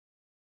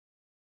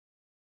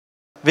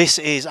This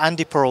is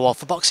Andi Purewal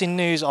for Boxing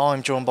News.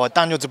 I'm joined by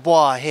Daniel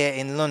Dubois here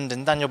in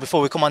London. Daniel,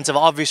 before we come on to the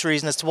obvious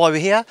reason as to why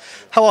we're here,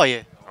 how are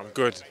you? I'm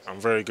good.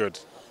 I'm very good.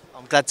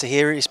 I'm glad to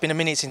hear it. It's been a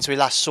minute since we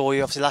last saw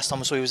you. Obviously, last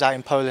time I saw you was out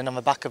in Poland on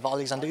the back of the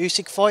Alexander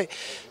Usyk fight.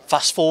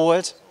 Fast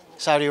forward,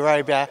 Saudi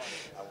Arabia,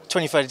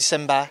 23rd of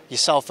December,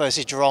 yourself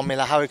versus Jarrell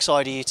Miller. How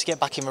excited are you to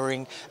get back in the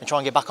ring and try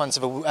and get back onto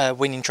the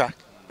winning track?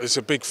 It's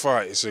a big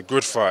fight. It's a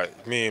good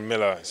fight. Me and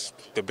Miller, it's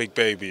the big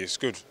baby. It's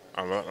good.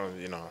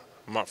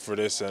 I'm up for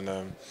this,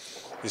 and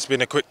it's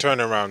been a quick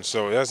turnaround.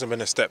 So it hasn't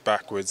been a step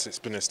backwards. It's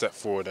been a step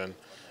forward, and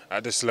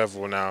at this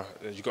level now,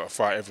 you got to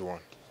fight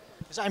everyone.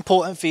 Is that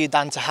important for you,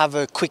 Dan, to have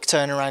a quick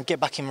turnaround, get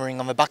back in the ring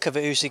on the back of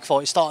the Usyk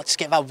fight, start to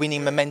get that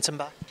winning momentum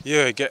back?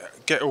 Yeah,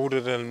 get all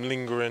of the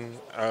lingering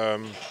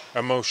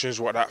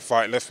emotions what that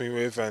fight left me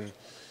with, and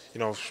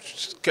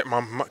just get my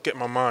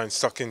mind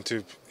stuck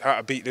into how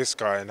to beat this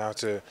guy and how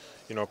to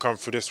come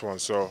through this one.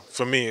 So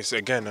for me, it's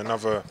again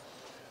another.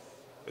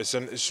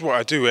 It's what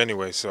I do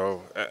anyway.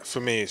 So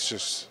for me, it's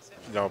just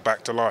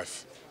back to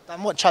life.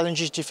 Dan, what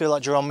challenges do you feel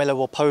like Jarrell Miller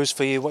will pose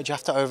for you? What do you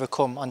have to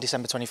overcome on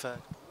December 23rd?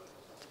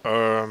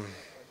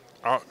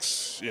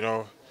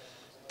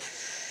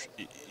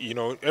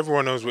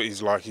 Everyone knows what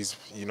he's like. He's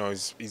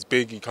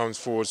big. He comes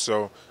forward.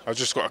 So I've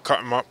just got to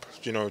cut him up.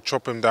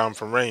 Chop him down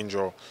from range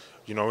or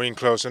in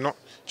close, and not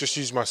just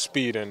use my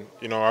speed. And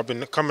I've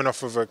been coming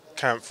off of a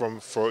camp for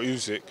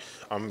Usyk.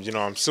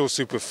 I'm still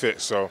super fit,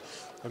 so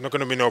there's not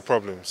going to be no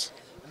problems.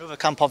 Another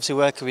camp, obviously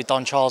working with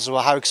Don Charles as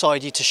well. How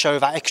excited are you to show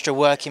that extra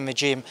work in the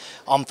gym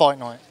on fight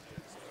night?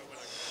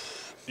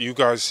 You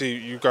guys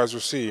will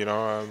see.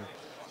 I'm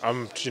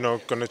going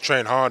to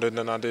train harder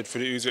than I did for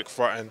the Usyk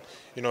fight, and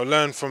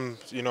learn from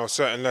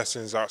certain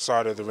lessons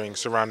outside of the ring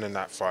surrounding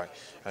that fight,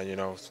 and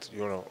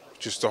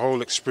just the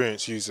whole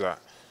experience. Use that.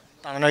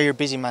 And I know you're a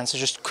busy man, so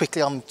just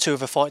quickly on two of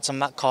the fights on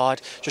that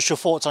card, just your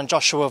thoughts on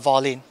Joshua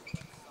Wallin.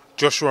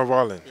 Joshua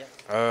Wallin.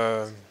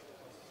 Yeah.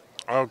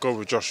 I'll go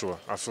with Joshua.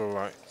 I feel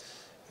like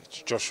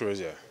Joshua,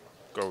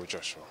 go with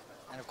Joshua.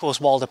 And of course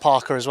Wilder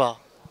Parker as well.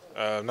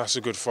 That's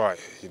a good fight.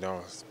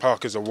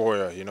 Parker's a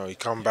warrior. He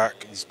come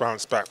back. He's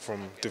bounced back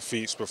from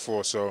defeats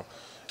before. So,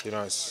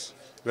 let's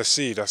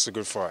see. That's a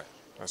good fight.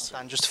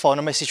 And just a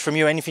final message from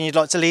you. Anything you'd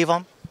like to leave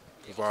on?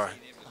 Goodbye.